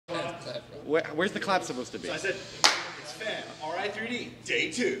Where's the clap supposed to be? So I said, it's fam, Ri3D, day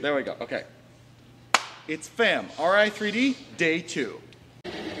 2. There we go, okay. It's fam, Ri3D, day 2.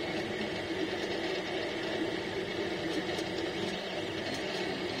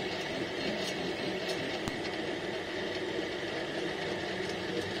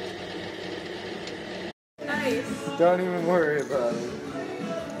 Nice. Don't even worry about it.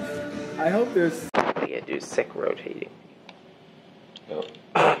 I hope there's... Yeah, do sick rotating. Oh.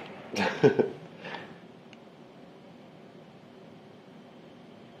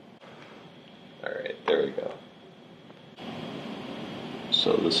 Alright, there we go.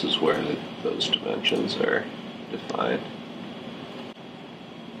 So this is where those dimensions are defined.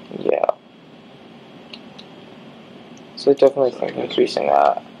 Yeah. So I definitely think increasing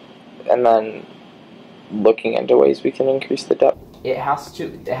that, and then looking into ways we can increase the depth. It has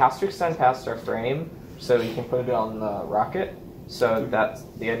to extend past our frame, so we can put it on the rocket. So that's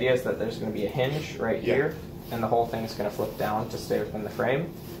the idea, is that there's going to be a hinge right here, and the whole thing is going to flip down to stay within the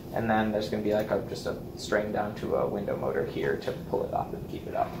frame. And then there's going to be like just a string down to a window motor here to pull it up and keep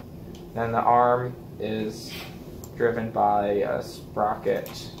it up. Then the arm is driven by a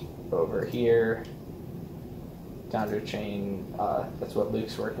sprocket over here down to a chain. That's what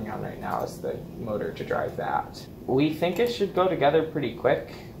Luke's working on right now, is the motor to drive that. We think it should go together pretty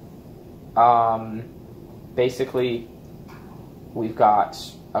quick. Basically, we've got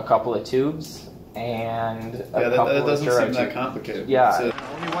a couple of tubes and a couple that doesn't of seem that complicated. Yeah.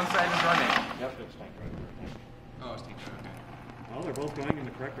 Only one side is running. Yep, it's tank right. Oh, it's taking okay. Well, they're both going in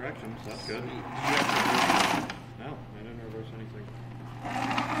the correct direction, so that's good. No, I didn't reverse anything.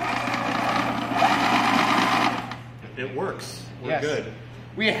 It works. We're good.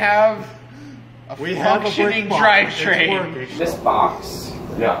 We have a functioning drivetrain. This box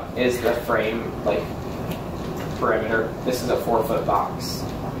is the frame, like, perimeter. This is a 4-foot box.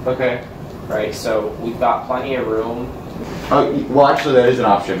 Okay. Right, so we've got plenty of room. Oh, well, actually, that is an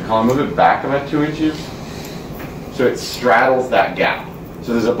option. Colin, move it back about 2 inches so it straddles that gap.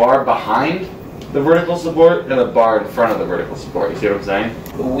 So there's a bar behind the vertical support and a bar in front of the vertical support. You see what I'm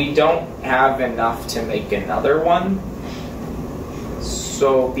saying? We don't have enough to make another one,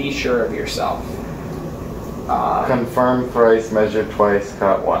 so be sure of yourself. Confirm thrice, measure twice,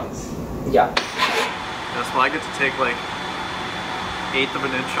 cut once. Yeah. That's why I get to take like 1/8 of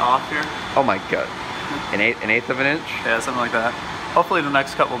an inch off here. Oh my god. An eighth of an inch? Yeah, something like that. Hopefully the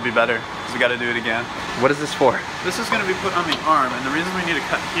next cut will be better, because we got to do it again. What is this for? This is going to be put on the arm, and the reason we need to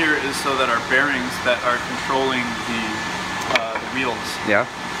cut here is so that our bearings that are controlling the wheels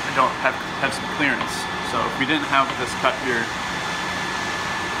don't have some clearance. So if we didn't have this cut here,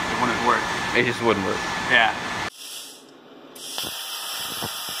 it wouldn't work. It just wouldn't work. Yeah.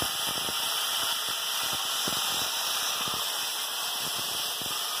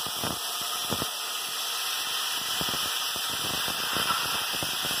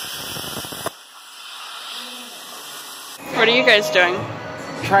 What are you guys doing?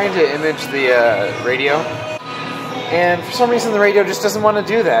 Trying to image the radio, and for some reason the radio just doesn't want to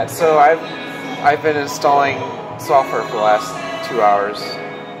do that. So I've been installing software for the last 2 hours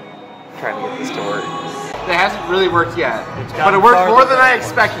trying to get this to work. It hasn't really worked yet, but it worked more than I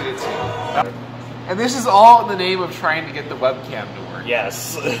expected it to. And this is all in the name of trying to get the webcam to work.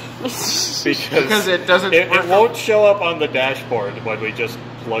 Yes. Because it doesn't work. It won't show up on the dashboard when we just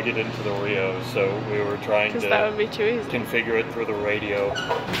plug it into the Rio, so we were trying to that would be too easy. configure it through the radio.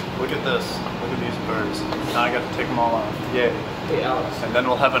 Look at this. Look at these burrs. Now I got to take them all off. Yay. Hey, Alex. And then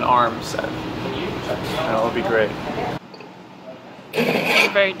we'll have an arm set. Can you check this And out? it'll be great.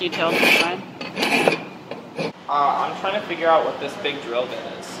 Very detailed design. I'm trying to figure out what this big drill bit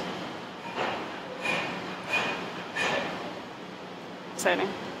is. Exciting.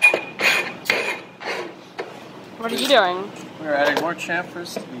 What are you doing? We're adding more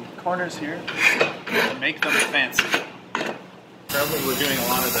chamfers to the corners here to make them fancy. Currently we're doing a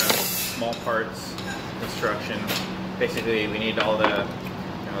lot of the small parts construction. Basically we need all the,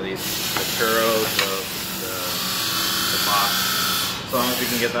 the churros, the box. As long as we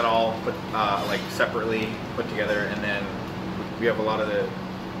can get that all put, separately put together, and then we have a lot of the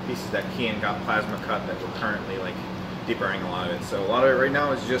pieces that Kian got plasma cut that we're currently deburring a lot of it. So a lot of it right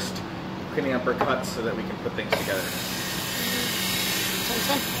now is just cleaning up our cuts so that we can put things together.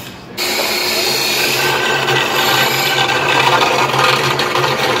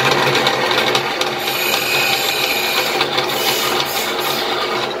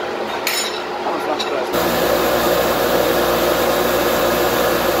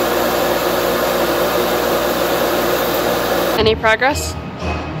 Any progress?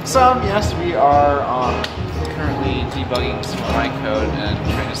 Some, yes, we are currently currently debugging some of my code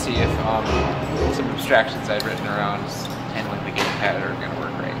and trying to see if some abstractions I've written around handling the gamepad are going to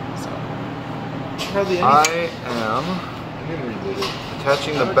work right. So I am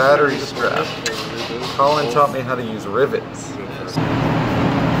attaching the battery strap. Colin taught me how to use rivets. Here's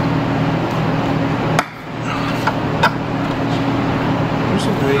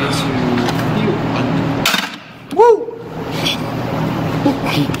a way to heal. Woo!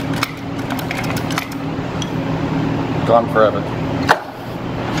 Gone forever.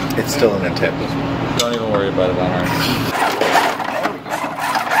 It's still an attempt. Don't even worry about it, Honor.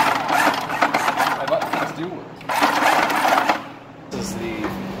 I let things do work. This is the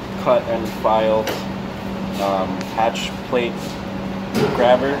cut and filed hatch plate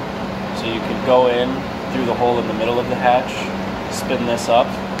grabber. So you can go in through the hole in the middle of the hatch, spin this up,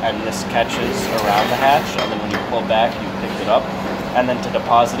 and this catches around the hatch, and then when you pull back, you pick it up. And then to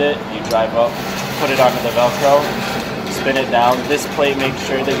deposit it, you drive up, put it onto the Velcro, spin it down. This plate makes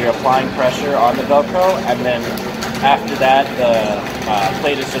sure that you're applying pressure on the Velcro, and then after that, the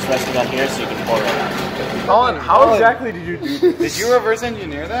plate is just resting on here, so you can pour it out. Colin, how exactly did you do this? Did you reverse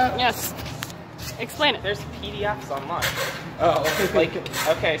engineer that? Yes. Explain it. There's PDFs online. Oh, Like,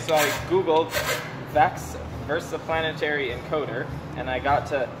 okay, so I Googled Vex Versaplanetary Encoder, and I got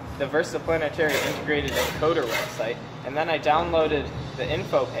to the Versaplanetary Integrated Encoder website, and then I downloaded the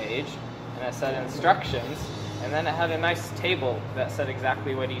info page, and I said instructions, and then it had a nice table that said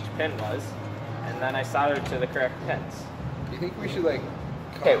exactly what each pin was, and then I soldered to the correct pins. Do you think we should like...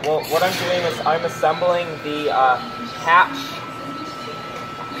 Okay, well, what I'm doing is I'm assembling the hatch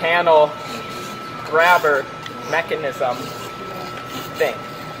panel grabber mechanism thing.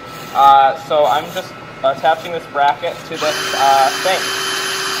 So I'm just attaching this bracket to this thing.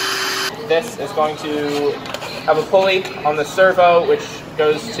 This is going to have a pulley on the servo, which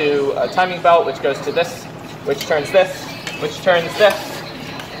goes to a timing belt, which goes to this, which turns this, which turns this,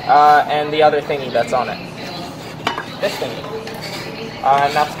 and the other thingy that's on it. This thingy.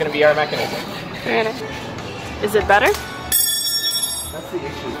 And that's going to be our mechanism. Is it better? That's the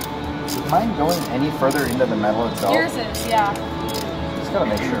issue. Is mine going any further into the metal itself? Yours is, yeah. Just gotta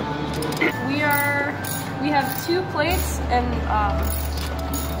make sure. We have 2 plates, and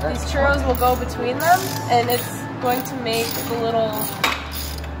these churros will go between them, and it's going to make the little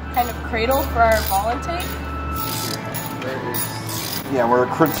kind of cradle for our ball intake. Yeah, we're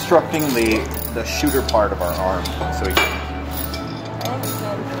constructing the shooter part of our arm. So we can...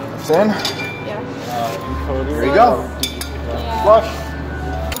 It's in? Yeah. There you go. Yeah. Flush.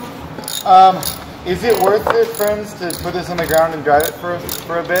 Is it worth it, friends, to put this on the ground and drive it for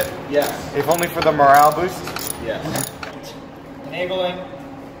a bit? yes. If only for the morale boost? Yes. Enabling.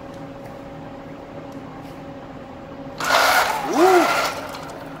 Woo!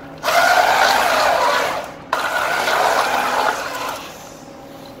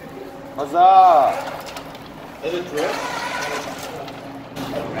 Huzzah! Is it drip?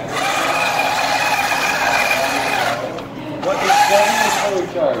 What is that color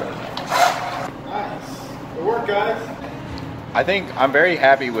charge? Nice. Good work, guys. I think I'm very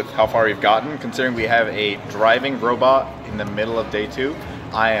happy with how far we've gotten, considering we have a driving robot in the middle of day 2.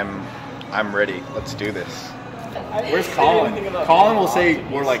 I'm ready. Let's do this. Where's Colin? Colin will say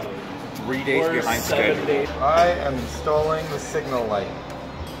we're like 3 days behind schedule. I am installing the signal light.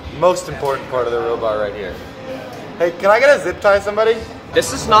 Most important part of the robot right here. Hey, can I get a zip tie, somebody?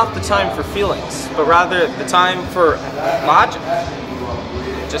 This is not the time for feelings, but rather the time for logic.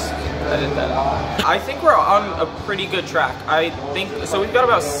 Just edit that out. I think we're on a pretty good track. I think, so we've got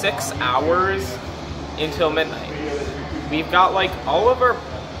about 6 hours until midnight. We've got like all of our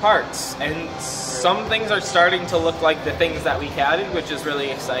parts, and some things are starting to look like the things that we caddied, which is really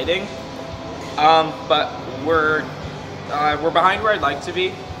exciting. But we're behind where I'd like to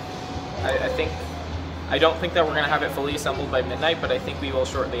be. I don't think that we're going to have it fully assembled by midnight, but I think we will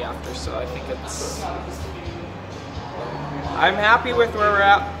shortly after, so I think it's... I'm happy with where we're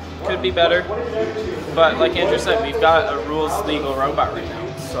at. Could be better. But like Andrew said, we've got a rules legal robot right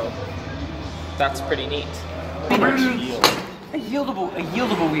now, so that's pretty neat. A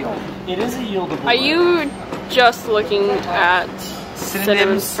yieldable wheel. It is a yieldable Are you just looking at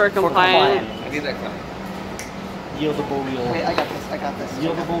synonyms for compliant? I think that kind of yieldable wheel. Wait, I got this.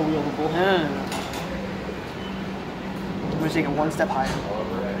 Yieldable, wieldable. I'm gonna take it one step higher.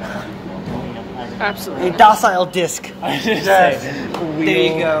 Absolutely. A docile disc. Yes. There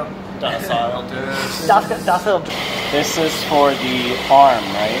you go. Docile disc. Docile. This is for the arm,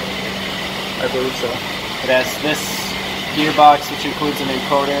 right? I believe so. It has this gearbox, which includes an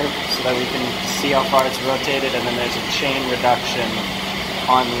encoder, so that we can see how far it's rotated, and then there's a chain reduction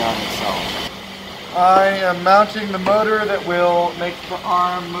on the arm itself. I am mounting the motor that will make the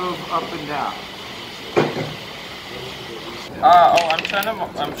arm move up and down. I'm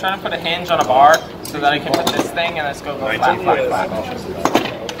trying to put a hinge on a bar so that I can put this thing and let's go flat.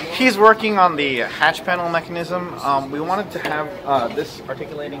 He's working on the hatch panel mechanism. We wanted to have this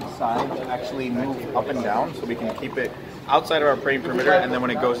articulating side actually move up and down so we can keep it outside of our frame perimeter, and then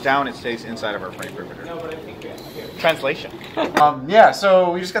when it goes down, it stays inside of our frame perimeter. Translation. Yeah,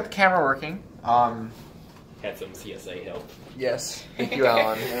 so we just got the camera working. Had some CSA help. Yes, thank you,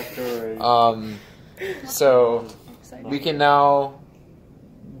 Alan. So we can now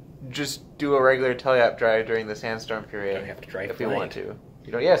just do a regular teleop drive during the sandstorm period. Don't have to drive if we blind. want to.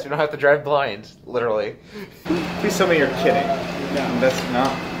 You don't. Yes, we don't have to drive blind, literally. Please tell me you're kidding. No. That's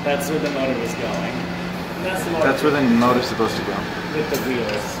not. That's where the motor was going. That's the motor. That's where the motor's supposed to go. With the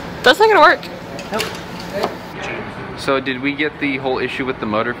wheels. That's not gonna work. So did we get the whole issue with the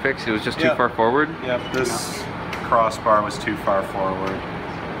motor fixed? It was just too far forward? Yep, this crossbar was too far forward.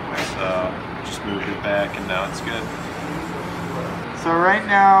 So just moved it back and now it's good. So right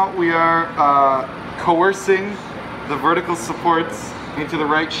now we are coercing the vertical supports into the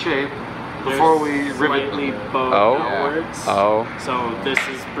right shape before we rivet Slightly them. bowed outwards. Oh. So this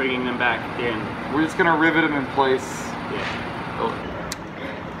is bringing them back in. We're just gonna rivet them in place. Yeah. Oh.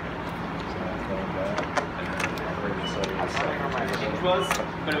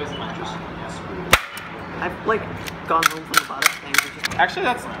 But it was mine. I've like gone home from the bottom thing. Actually,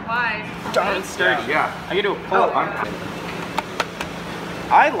 that's Why? darn sturdy. Yeah. I can do a pull-up.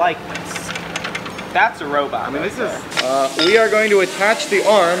 I like this. That's a robot. I mean, this is. We are going to attach the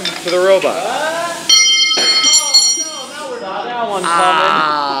arm to the robot. That one's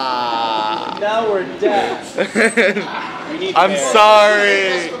coming. Now we're dead. I'm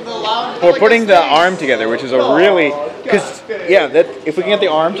sorry. We're putting the arm together, which is a really, because yeah, that if we can get the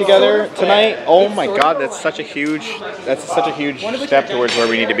arm together tonight, oh my God, that's such a huge step towards where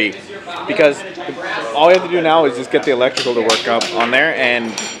we need to be. Because all we have to do now is just get the electrical to work up on there,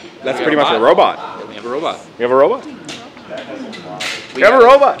 and that's pretty much a robot. We have a robot. We have a robot. We have a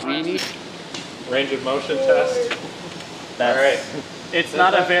robot. We need range of motion test. That's, all right. It's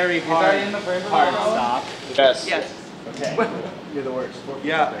not a very hard stop. Yes. Yes. Okay. You're the worst.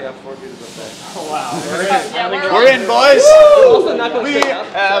 Yeah, 4 feet is okay. Oh, wow. We're in, boys. Also not going We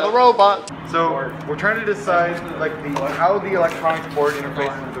have a robot. So we're trying to decide like how the electronics board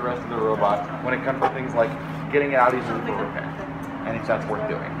interfaces with the rest of the robot when it comes to things like getting it out easily for repair, and if that's worth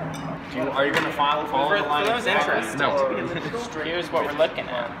doing. Are you going to follow the line? For those interested, No. here's what we're looking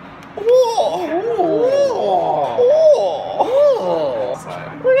at.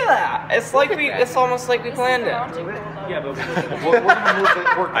 Look at that! It's almost like we planned it. Yeah, but We're gonna move it.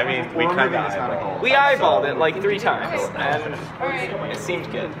 I mean, we kind of eyeballed. We eyeballed it like 3 times, and it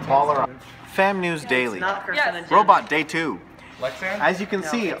seemed good. Fam News Daily. Yes. Robot Day 2. As you can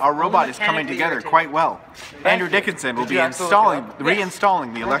see, our robot is coming together quite well. Andrew Dickinson will be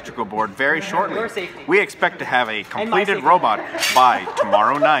reinstalling the electrical board very shortly. We expect to have a completed robot by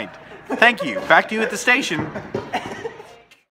tomorrow night. Thank you. Back to you at the station.